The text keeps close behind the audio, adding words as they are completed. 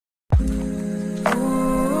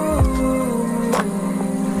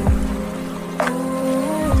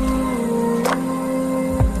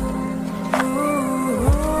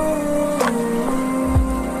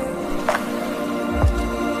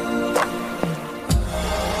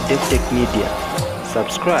Davi-tech-media.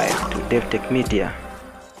 Subscribe to Davi-tech-media.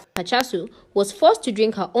 Kachasu was forced to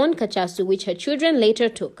drink her own Kachasu, which her children later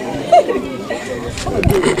took.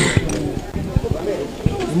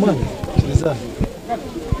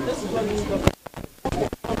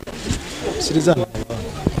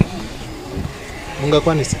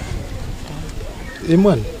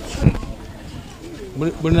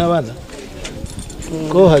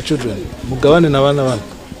 Call her children. Mugawane na wana wana.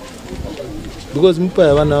 Because mpa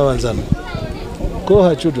ya wana wanzana. Call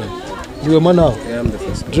her children. You are man now. Yeah, I'm the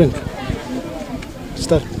first. Drink.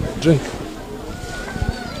 Start. Drink.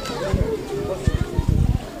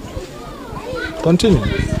 Continue.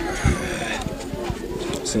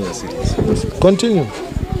 Senior cities. Continue.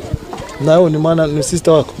 Nao ni mana ni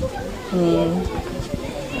sister wako.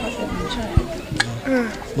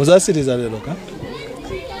 Muzasiri za lelo ka?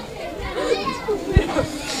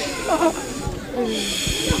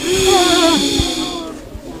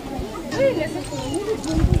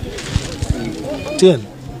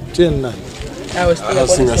 Ten na.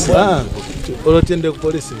 Olotende ku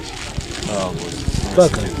polisi.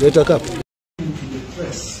 Paka leta kap. To the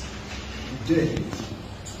press today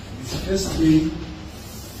is firstly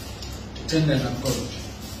to tender an apology.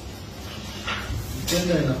 To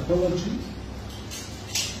tender an apology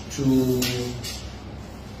to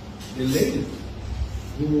the lady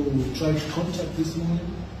who tried to contact this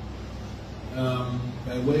morning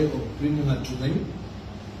by way of bringing her to me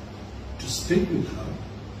to speak with her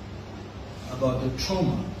about the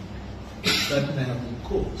trauma that may have been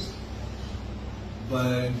caused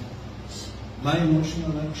by my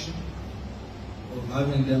emotional action of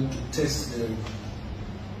having them to test the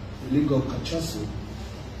illegal Kachasu,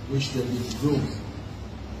 which they withdrew.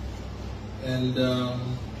 And I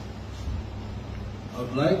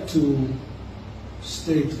would like to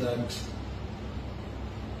state that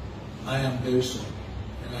I am very sorry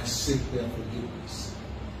and I seek their forgiveness.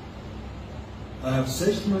 I have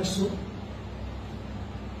searched my soul.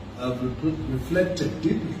 I have reflected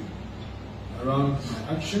deeply around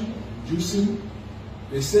my action of inducing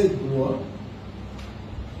a said war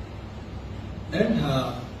and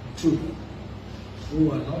her children,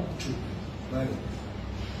 who are not children, by the way,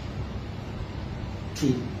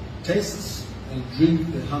 to taste and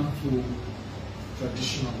drink the harmful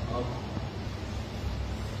traditional alcohol.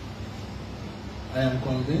 I am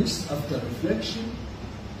convinced after reflection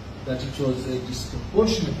that it was a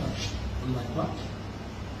disproportionate action on my part,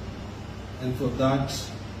 and for that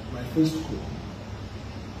my first call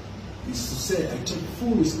is to say I take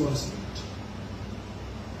full responsibility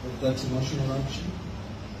of that emotional action,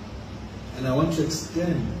 and I want to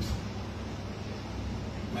extend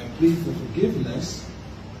my plea for forgiveness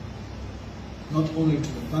not only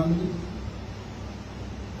to the family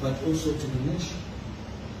but also to the nation.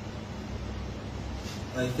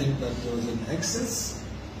 I think that there was an excess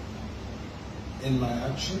in my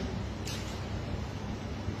action,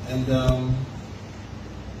 and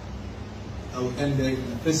I will end there in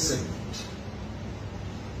the first segment.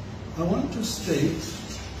 I want to state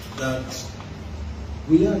that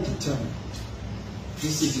we are determined.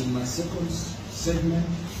 This is in my second segment,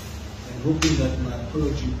 and hoping that my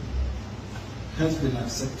apology has been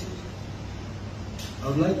accepted. I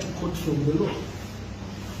would like to quote from the law.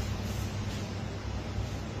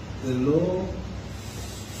 The law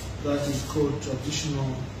that is called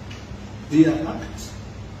Traditional Beer Act,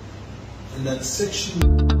 and that section.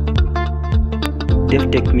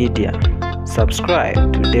 Davi-tech-media.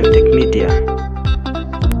 Subscribe to Davi-tech-media.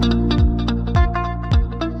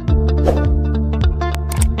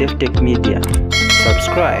 Davi-tech-media.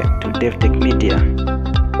 Subscribe to Davi-tech-media.